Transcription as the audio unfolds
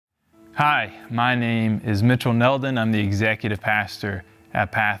Hi, my name is Mitchell Neldon. I'm the executive pastor at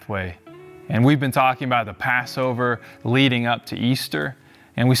Pathway. And we've been talking about the Passover leading up to Easter.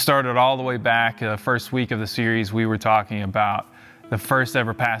 And we started all the way back, the first week of the series, we were talking about the first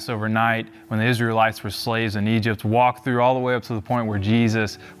ever Passover night when the Israelites were slaves in Egypt, walked through all the way up to the point where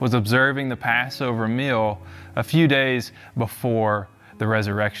Jesus was observing the Passover meal a few days before the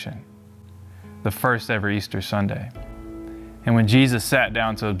resurrection, the first ever Easter Sunday. And when Jesus sat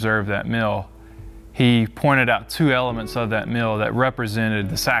down to observe that meal, he pointed out two elements of that meal that represented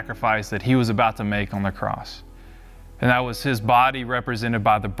the sacrifice that he was about to make on the cross. And that was his body represented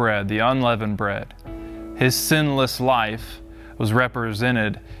by the bread, the unleavened bread. His sinless life was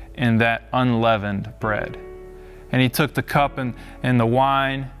represented in that unleavened bread. And he took the cup and the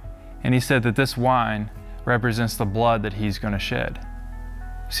wine, and he said that this wine represents the blood that he's going to shed.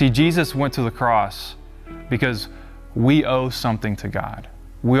 See, Jesus went to the cross because we owe something to God.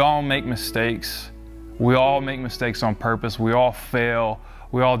 We all make mistakes. We all make mistakes on purpose. We all fail.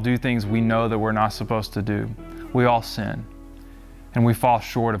 We all do things we know that we're not supposed to do. We all sin, and we fall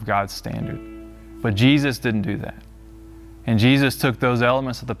short of God's standard. But Jesus didn't do that. And Jesus took those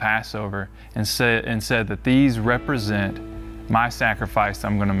elements of the Passover and said that these represent my sacrifice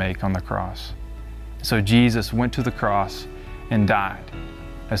I'm going to make on the cross. So Jesus went to the cross and died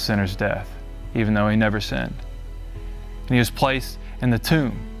a sinner's death, even though he never sinned. And he was placed in the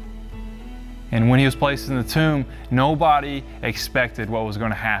tomb. And when he was placed in the tomb, nobody expected what was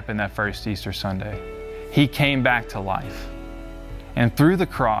going to happen that first Easter Sunday. He came back to life. And through the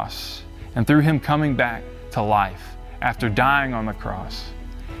cross, and through him coming back to life after dying on the cross,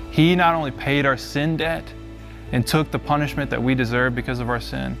 he not only paid our sin debt and took the punishment that we deserve because of our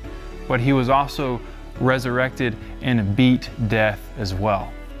sin, but he was also resurrected and beat death as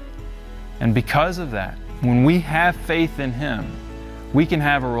well. And because of that, when we have faith in him, we can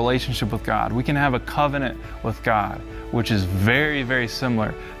have a relationship with God. We can have a covenant with God, which is very, very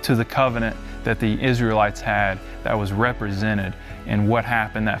similar to the covenant that the Israelites had that was represented in what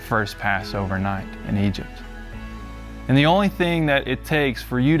happened that first Passover night in Egypt. And the only thing that it takes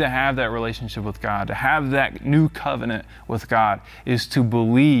for you to have that relationship with God, to have that new covenant with God, is to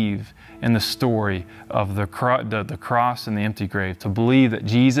believe in the story of the cross and the empty grave, to believe that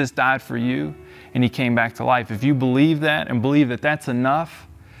Jesus died for you and he came back to life. If you believe that and believe that that's enough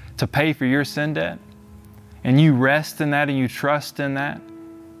to pay for your sin debt, and you rest in that and you trust in that,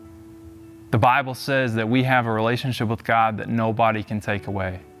 the Bible says that we have a relationship with God that nobody can take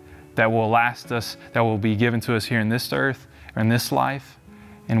away, that will last us, that will be given to us here in this earth or in this life,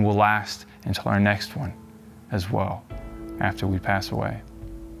 and will last until our next one as well after we pass away.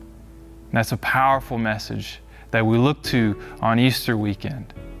 And that's a powerful message that we look to on Easter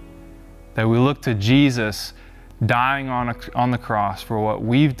weekend, that we look to Jesus dying on the cross for what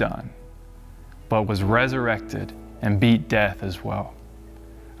we've done, but was resurrected and beat death as well.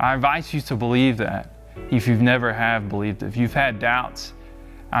 I invite you to believe that if you've never have believed it. If you've had doubts,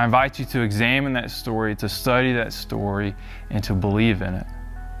 I invite you to examine that story, to study that story, and to believe in it,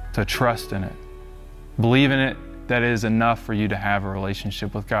 to trust in it. Believe in it that it is enough for you to have a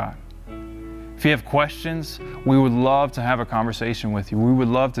relationship with God. If you have questions, we would love to have a conversation with you. We would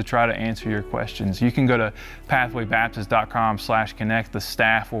love to try to answer your questions. You can go to pathwaybaptist.com/connect. The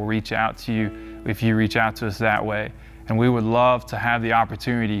staff will reach out to you if you reach out to us that way. And we would love to have the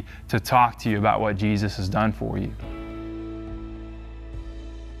opportunity to talk to you about what Jesus has done for you.